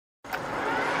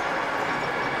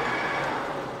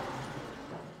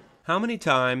How many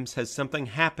times has something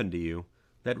happened to you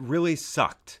that really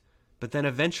sucked, but then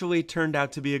eventually turned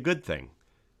out to be a good thing,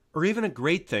 or even a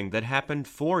great thing that happened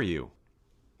for you?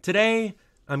 Today,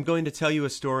 I'm going to tell you a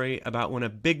story about when a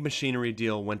big machinery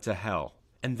deal went to hell,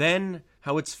 and then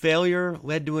how its failure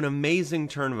led to an amazing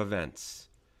turn of events.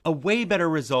 A way better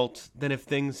result than if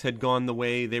things had gone the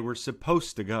way they were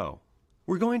supposed to go.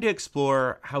 We're going to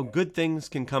explore how good things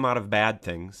can come out of bad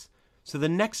things, so the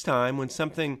next time when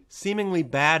something seemingly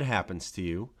bad happens to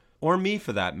you, or me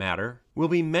for that matter, we'll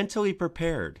be mentally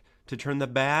prepared to turn the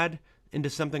bad into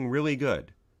something really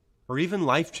good, or even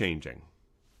life-changing.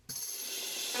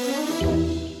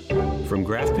 From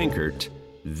Graf Pinkert,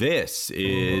 this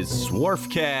is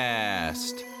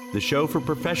Swarfcast, the show for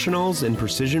professionals in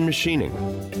precision machining.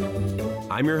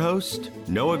 I'm your host,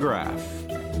 Noah Graf.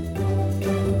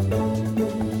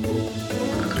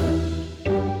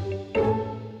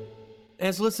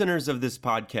 As listeners of this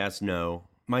podcast know,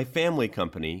 my family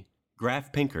company,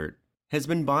 Graf Pinkert, has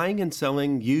been buying and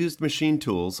selling used machine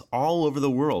tools all over the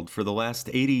world for the last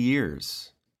 80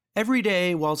 years. Every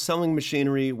day while selling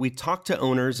machinery, we talk to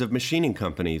owners of machining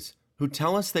companies who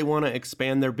tell us they want to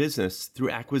expand their business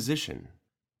through acquisition.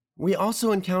 We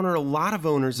also encounter a lot of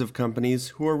owners of companies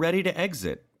who are ready to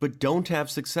exit but don't have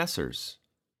successors.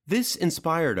 This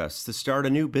inspired us to start a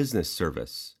new business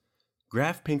service,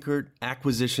 Graf Pinkert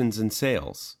Acquisitions and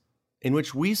Sales, in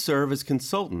which we serve as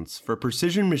consultants for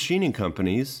precision machining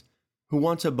companies who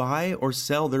want to buy or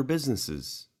sell their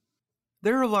businesses.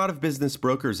 There are a lot of business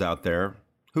brokers out there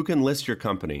who can list your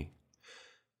company,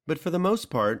 but for the most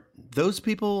part, those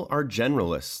people are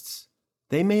generalists.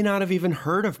 They may not have even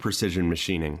heard of precision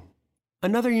machining.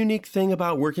 Another unique thing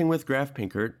about working with Graf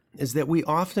Pinkert is that we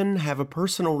often have a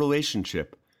personal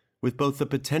relationship with both the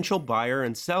potential buyer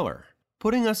and seller,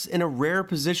 putting us in a rare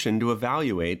position to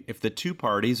evaluate if the two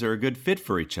parties are a good fit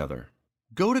for each other.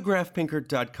 Go to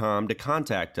grafpinkert.com to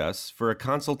contact us for a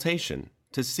consultation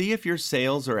to see if your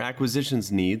sales or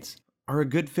acquisitions needs are a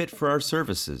good fit for our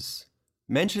services.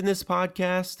 Mention this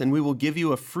podcast and we will give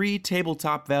you a free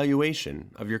tabletop valuation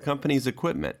of your company's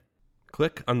equipment.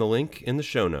 Click on the link in the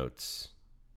show notes.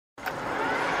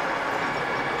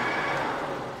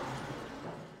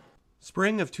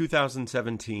 Spring of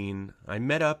 2017, I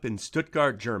met up in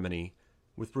Stuttgart, Germany,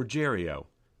 with Rogério,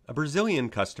 a Brazilian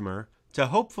customer, to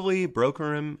hopefully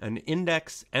broker him an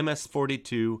Index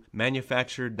MS42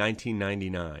 manufactured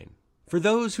 1999. For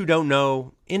those who don't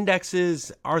know,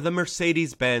 Indexes are the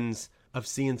Mercedes-Benz of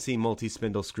CNC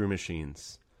multi-spindle screw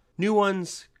machines. New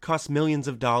ones cost millions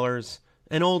of dollars,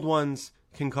 and old ones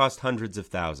can cost hundreds of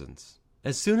thousands.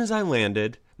 As soon as I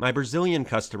landed, my Brazilian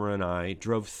customer and I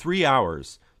drove 3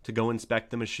 hours to go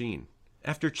inspect the machine.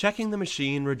 After checking the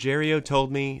machine, Rogério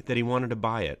told me that he wanted to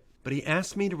buy it, but he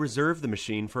asked me to reserve the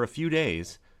machine for a few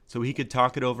days so he could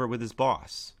talk it over with his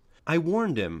boss. I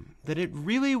warned him that it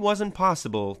really wasn't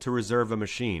possible to reserve a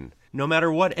machine, no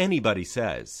matter what anybody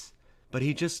says, but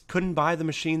he just couldn't buy the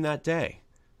machine that day.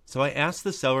 So I asked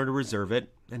the seller to reserve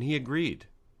it, and he agreed.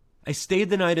 I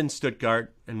stayed the night in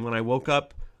Stuttgart, and when I woke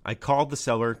up, I called the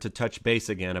seller to touch base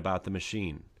again about the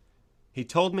machine. He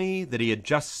told me that he had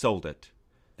just sold it.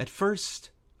 At first,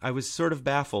 I was sort of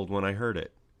baffled when I heard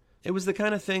it. It was the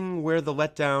kind of thing where the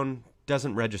letdown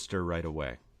doesn't register right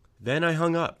away. Then I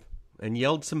hung up and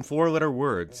yelled some 4-letter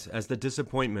words as the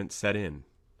disappointment set in.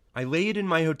 I laid in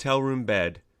my hotel room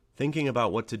bed, thinking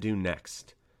about what to do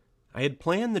next. I had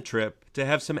planned the trip to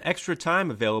have some extra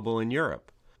time available in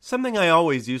Europe, something I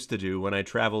always used to do when I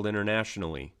traveled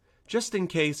internationally, just in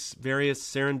case various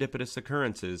serendipitous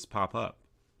occurrences pop up.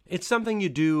 It's something you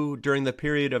do during the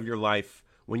period of your life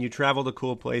when you travel to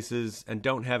cool places and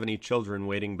don't have any children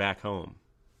waiting back home.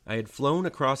 I had flown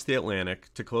across the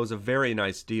Atlantic to close a very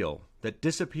nice deal that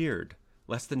disappeared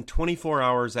less than 24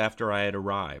 hours after I had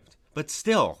arrived. But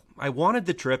still, I wanted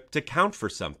the trip to count for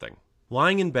something.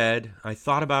 Lying in bed, I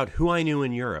thought about who I knew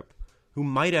in Europe who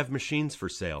might have machines for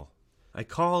sale. I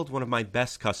called one of my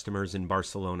best customers in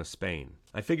Barcelona, Spain.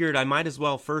 I figured I might as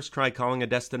well first try calling a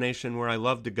destination where I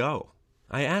love to go.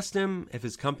 I asked him if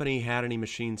his company had any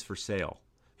machines for sale.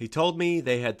 He told me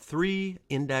they had 3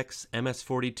 Index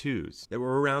MS42s that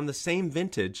were around the same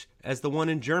vintage as the one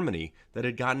in Germany that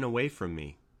had gotten away from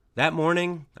me. That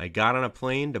morning, I got on a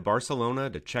plane to Barcelona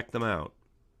to check them out.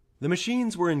 The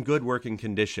machines were in good working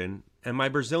condition, and my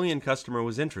Brazilian customer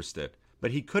was interested,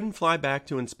 but he couldn't fly back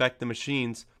to inspect the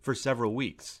machines for several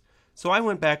weeks, so I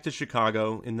went back to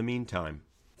Chicago in the meantime.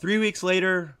 3 weeks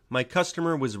later, my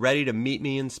customer was ready to meet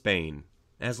me in Spain.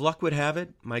 As luck would have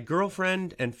it, my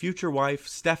girlfriend and future wife,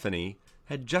 Stephanie,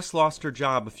 had just lost her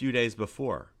job a few days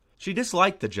before. She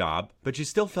disliked the job, but she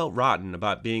still felt rotten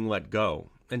about being let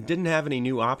go, and didn't have any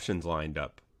new options lined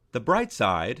up. The bright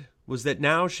side was that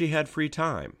now she had free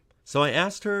time, so I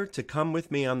asked her to come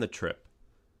with me on the trip.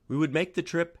 We would make the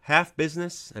trip half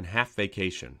business and half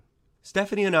vacation.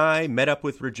 Stephanie and I met up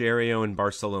with Rogerio in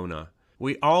Barcelona.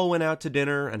 We all went out to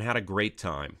dinner and had a great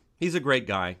time. He's a great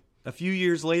guy. A few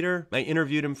years later, I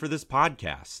interviewed him for this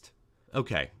podcast.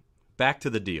 Okay, back to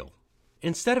the deal.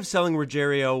 Instead of selling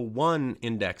Rogerio one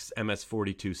Index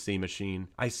MS-42C machine,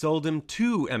 I sold him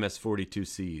two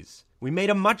MS-42Cs. We made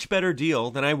a much better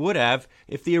deal than I would have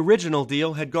if the original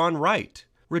deal had gone right.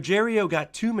 Rogerio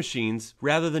got two machines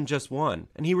rather than just one,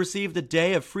 and he received a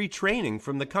day of free training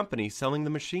from the company selling the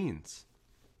machines.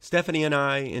 Stephanie and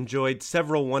I enjoyed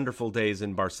several wonderful days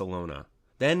in Barcelona.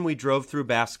 Then we drove through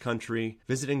Basque Country,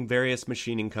 visiting various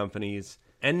machining companies,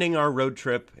 ending our road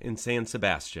trip in San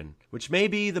Sebastian, which may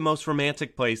be the most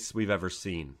romantic place we've ever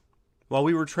seen. While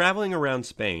we were traveling around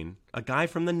Spain, a guy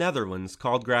from the Netherlands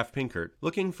called Graf Pinkert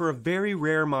looking for a very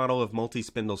rare model of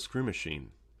multi-spindle screw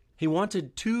machine. He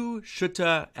wanted two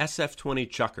Schutte SF20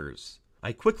 chuckers.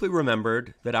 I quickly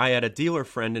remembered that I had a dealer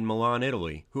friend in Milan,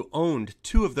 Italy, who owned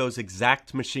two of those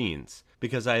exact machines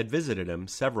because I had visited him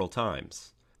several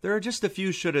times. There are just a few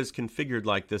Schuttes configured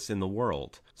like this in the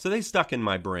world, so they stuck in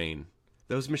my brain.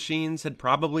 Those machines had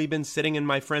probably been sitting in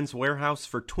my friend's warehouse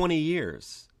for 20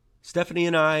 years. Stephanie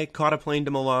and I caught a plane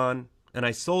to Milan, and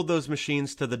I sold those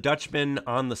machines to the Dutchman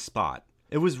on the spot.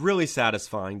 It was really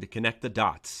satisfying to connect the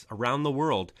dots around the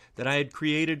world that I had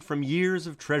created from years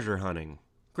of treasure hunting.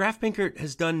 Graf Pinkert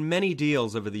has done many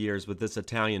deals over the years with this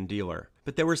Italian dealer,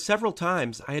 but there were several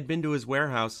times I had been to his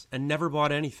warehouse and never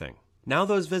bought anything. Now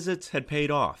those visits had paid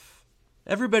off.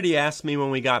 Everybody asked me when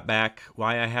we got back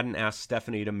why I hadn't asked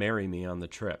Stephanie to marry me on the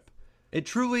trip. It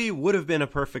truly would have been a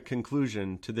perfect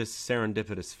conclusion to this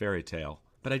serendipitous fairy tale,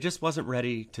 but I just wasn't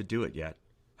ready to do it yet.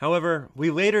 However,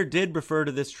 we later did refer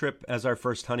to this trip as our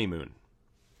first honeymoon.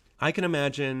 I can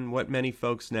imagine what many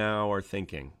folks now are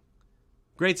thinking.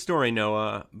 Great story,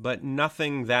 Noah, but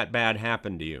nothing that bad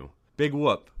happened to you. Big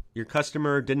whoop. Your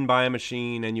customer didn't buy a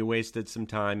machine and you wasted some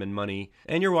time and money,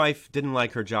 and your wife didn't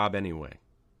like her job anyway.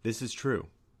 This is true.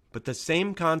 But the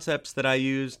same concepts that I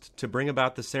used to bring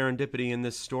about the serendipity in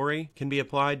this story can be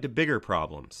applied to bigger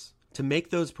problems, to make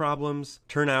those problems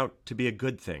turn out to be a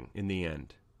good thing in the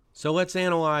end. So let's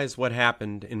analyze what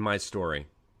happened in my story.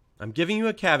 I'm giving you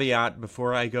a caveat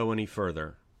before I go any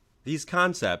further. These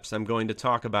concepts I'm going to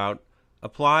talk about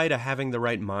apply to having the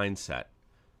right mindset.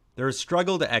 They're a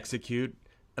struggle to execute,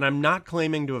 and I'm not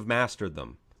claiming to have mastered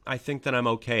them. I think that I'm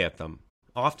okay at them.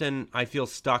 Often, I feel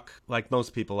stuck like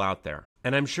most people out there.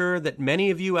 And I'm sure that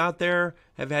many of you out there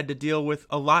have had to deal with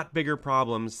a lot bigger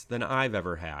problems than I've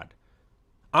ever had.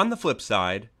 On the flip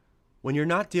side, when you're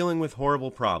not dealing with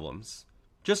horrible problems,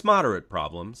 just moderate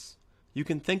problems, you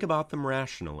can think about them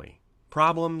rationally.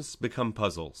 Problems become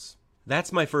puzzles.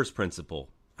 That's my first principle.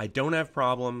 I don't have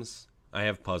problems, I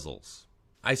have puzzles.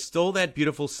 I stole that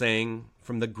beautiful saying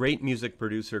from the great music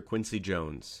producer Quincy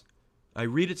Jones. I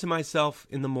read it to myself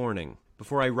in the morning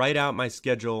before I write out my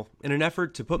schedule in an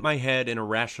effort to put my head in a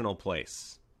rational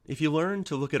place. If you learn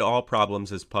to look at all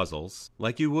problems as puzzles,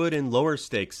 like you would in lower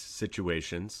stakes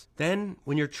situations, then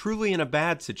when you're truly in a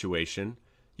bad situation,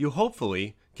 you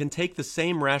hopefully can take the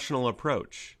same rational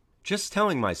approach. Just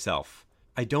telling myself,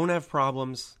 I don't have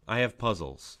problems, I have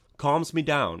puzzles, calms me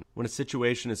down when a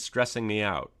situation is stressing me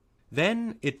out.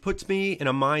 Then it puts me in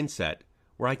a mindset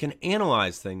where I can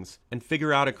analyze things and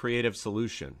figure out a creative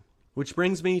solution. Which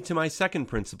brings me to my second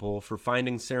principle for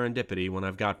finding serendipity when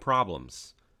I've got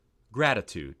problems.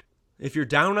 Gratitude. If you're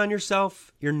down on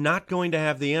yourself, you're not going to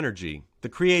have the energy, the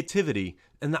creativity,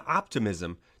 and the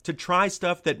optimism to try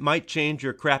stuff that might change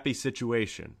your crappy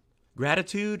situation.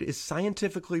 Gratitude is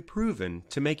scientifically proven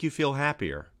to make you feel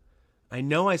happier. I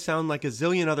know I sound like a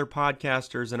zillion other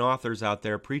podcasters and authors out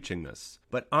there preaching this,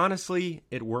 but honestly,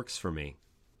 it works for me.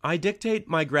 I dictate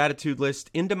my gratitude list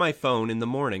into my phone in the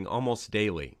morning almost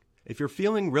daily. If you're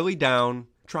feeling really down,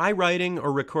 try writing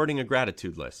or recording a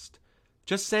gratitude list.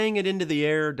 Just saying it into the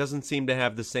air doesn't seem to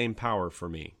have the same power for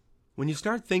me. When you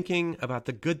start thinking about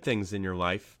the good things in your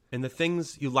life and the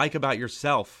things you like about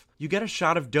yourself, you get a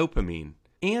shot of dopamine,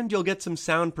 and you'll get some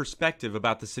sound perspective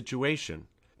about the situation.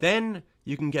 Then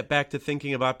you can get back to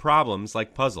thinking about problems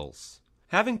like puzzles.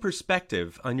 Having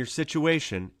perspective on your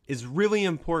situation is really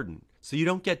important so you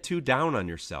don't get too down on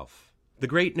yourself. The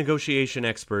great negotiation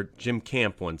expert Jim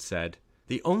Camp once said,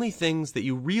 "The only things that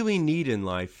you really need in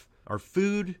life are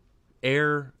food,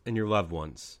 air, and your loved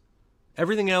ones.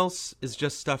 Everything else is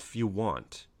just stuff you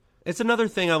want." It's another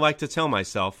thing I like to tell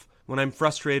myself when I'm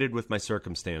frustrated with my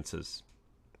circumstances.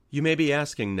 You may be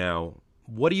asking now,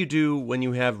 what do you do when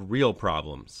you have real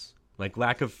problems? like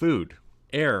lack of food,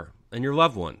 air, and your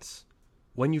loved ones.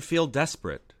 When you feel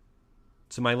desperate.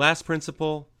 So my last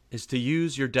principle is to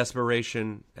use your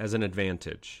desperation as an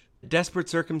advantage. Desperate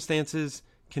circumstances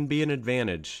can be an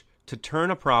advantage to turn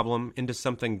a problem into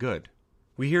something good.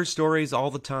 We hear stories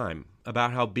all the time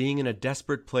about how being in a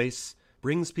desperate place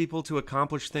brings people to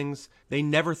accomplish things they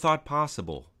never thought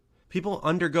possible. People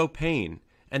undergo pain,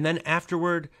 and then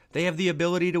afterward, they have the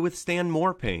ability to withstand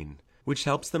more pain, which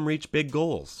helps them reach big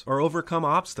goals or overcome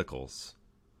obstacles.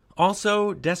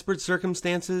 Also, desperate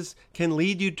circumstances can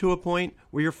lead you to a point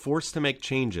where you're forced to make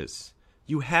changes.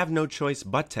 You have no choice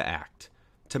but to act,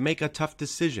 to make a tough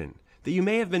decision that you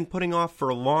may have been putting off for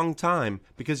a long time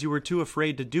because you were too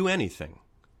afraid to do anything.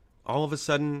 All of a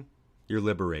sudden, you're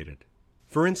liberated.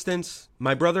 For instance,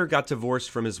 my brother got divorced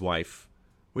from his wife,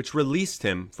 which released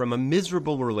him from a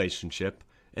miserable relationship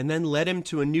and then led him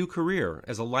to a new career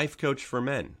as a life coach for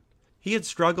men. He had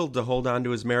struggled to hold on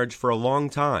to his marriage for a long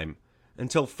time,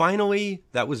 until finally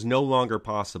that was no longer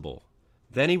possible.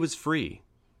 Then he was free.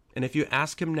 And if you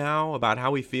ask him now about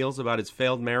how he feels about his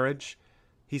failed marriage,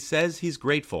 he says he's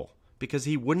grateful because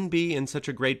he wouldn't be in such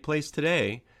a great place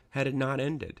today had it not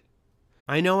ended.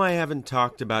 I know I haven't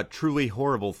talked about truly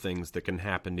horrible things that can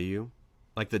happen to you,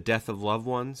 like the death of loved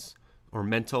ones or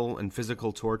mental and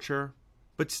physical torture,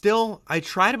 but still, I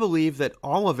try to believe that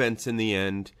all events in the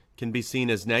end can be seen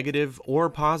as negative or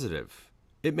positive.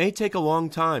 It may take a long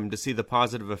time to see the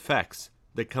positive effects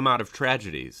that come out of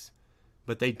tragedies,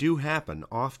 but they do happen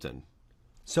often.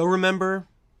 So remember,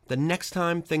 the next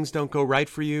time things don't go right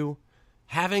for you,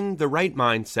 having the right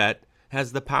mindset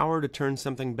has the power to turn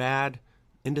something bad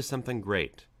into something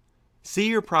great. See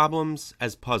your problems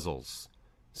as puzzles.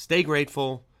 Stay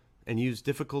grateful and use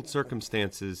difficult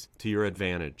circumstances to your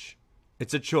advantage.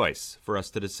 It's a choice for us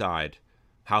to decide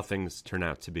how things turn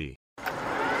out to be.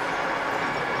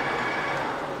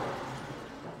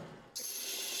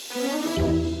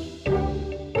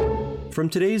 From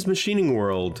today's machining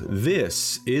world,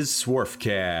 this is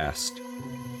Swarfcast.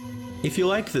 If you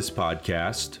like this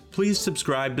podcast, please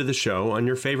subscribe to the show on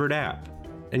your favorite app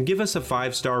and give us a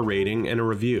 5-star rating and a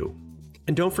review.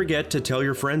 And don't forget to tell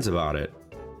your friends about it.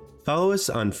 Follow us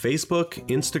on Facebook,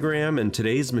 Instagram, and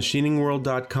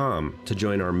todaysmachiningworld.com to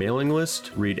join our mailing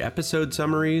list, read episode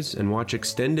summaries, and watch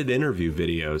extended interview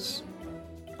videos.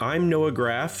 I'm Noah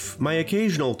Graff. My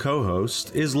occasional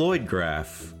co-host is Lloyd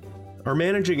Graff. Our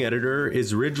managing editor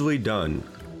is Ridgely Dunn.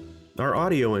 Our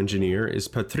audio engineer is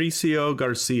Patricio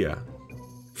Garcia.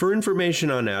 For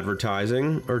information on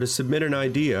advertising or to submit an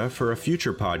idea for a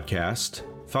future podcast,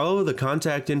 follow the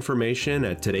contact information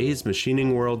at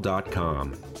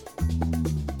todaysmachiningworld.com.